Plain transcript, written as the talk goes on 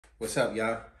What's up,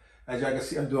 y'all? As y'all can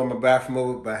see, I'm doing my bathroom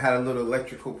over, but I had a little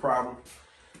electrical problem.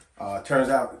 Turns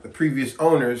out the previous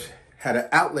owners had an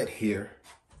outlet here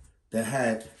that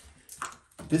had,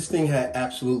 this thing had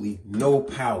absolutely no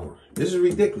power. This is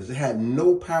ridiculous. It had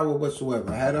no power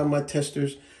whatsoever. I had on my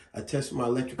testers. I tested my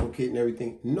electrical kit and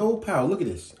everything. No power. Look at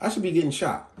this. I should be getting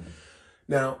shot.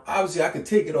 Now, obviously, I could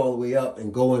take it all the way up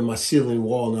and go in my ceiling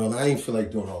wall and all that. I ain't feel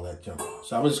like doing all that junk.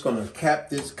 So I'm just going to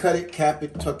cap this, cut it, cap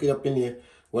it, tuck it up in here.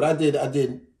 What I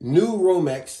did new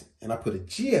Romex, and I put a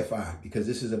GFI because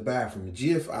this is a bathroom. The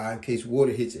GFI, in case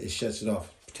water hits it, it shuts it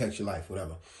off, protects your life,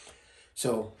 whatever.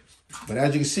 So, but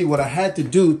as you can see, what I had to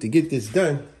do to get this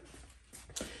done,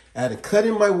 I had to cut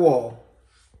in my wall,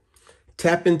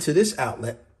 tap into this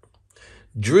outlet,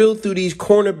 drill through these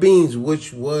corner beams,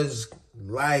 which was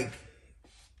like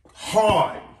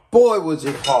hard. Boy, was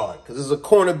it hard, because it's a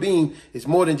corner beam. It's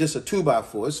more than just a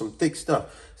 2x4. It's some thick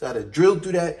stuff. So I had to drill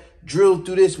through that, drill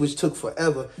through this, which took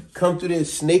forever, come through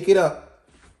this, snake it up,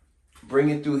 bring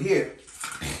it through here.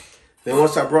 Then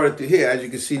once I brought it through here, as you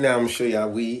can see now, I'm going to show y'all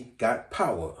we got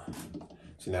power.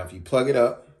 So now if you plug it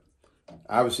up,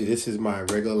 obviously this is my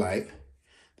regular light.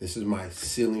 This is my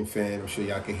ceiling fan. I'm sure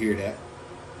y'all can hear that.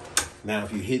 Now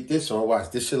if you hit this on,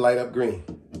 watch, this should light up green.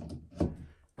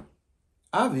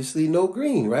 Obviously no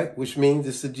green, right? Which means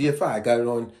it's a GFI. I got it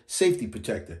on safety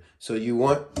protector. So you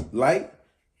want light,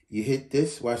 you hit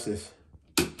this, watch this.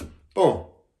 Boom.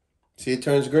 See it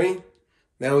turns green?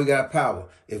 Now we got power.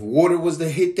 If water was to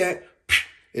hit that,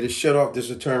 it'll shut off, this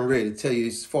will turn red. It'll tell you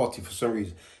it's faulty for some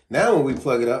reason. Now when we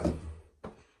plug it up,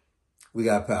 we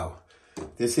got power.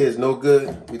 This here is no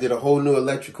good. We did a whole new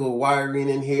electrical wiring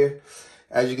in here.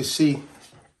 As you can see,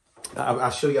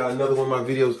 I'll show y'all another one of my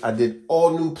videos. I did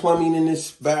all new plumbing in this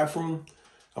bathroom.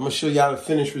 I'm going to show y'all the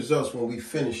finished results when we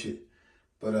finish it.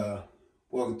 But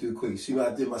walking through quick. See what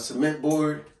I did? My cement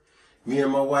board. Me and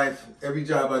my wife, every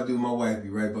job I do, my wife be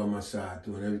right by my side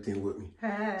doing everything with me.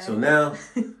 Hi. So now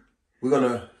we're going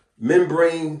to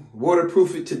membrane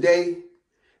waterproof it today.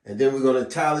 And then we're going to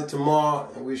tile it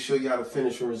tomorrow. And we'll show y'all the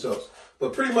finishing results.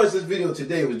 But pretty much this video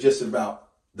today was just about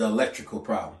the electrical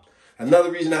problem.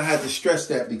 Another reason I had to stress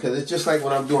that, because it's just like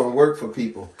when I'm doing work for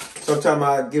people. Sometimes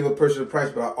I give a person a price,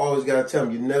 but I always got to tell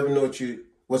them, you never know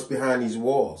what's behind these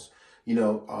walls. You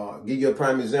know, give you a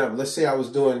prime example. Let's say I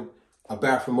was doing a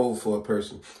bathroom over for a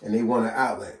person and they want an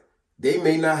outlet. They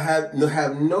may not have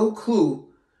no clue.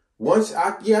 Once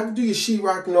you have to do your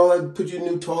sheetrock and all that, put your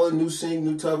new toilet, new sink,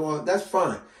 new tub, all that, that's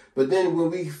fine. But then when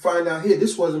we find out here,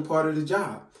 this wasn't part of the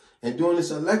job. And doing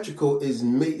this electrical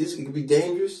it could be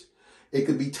dangerous. It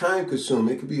could be time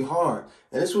consuming. It could be hard.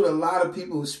 And that's what a lot of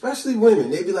people, especially women,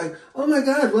 they be like, oh my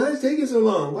God, why is it taking so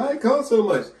long? Why it cost so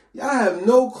much? Y'all have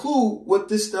no clue what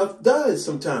this stuff does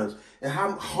sometimes and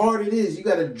how hard it is. You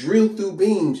got to drill through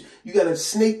beams. You got to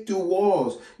snake through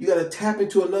walls. You got to tap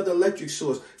into another electric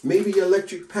source. Maybe your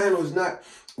electric panel is not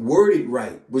worded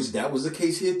right, which that was the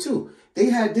case here too. They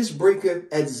had this breaker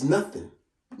as nothing,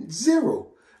 zero.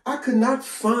 I could not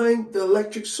find the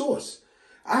electric source.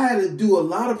 I had to do a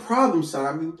lot of problem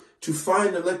solving to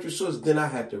find the electric source. Then I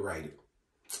had to write it.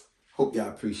 Hope y'all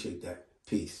appreciate that.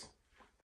 Peace.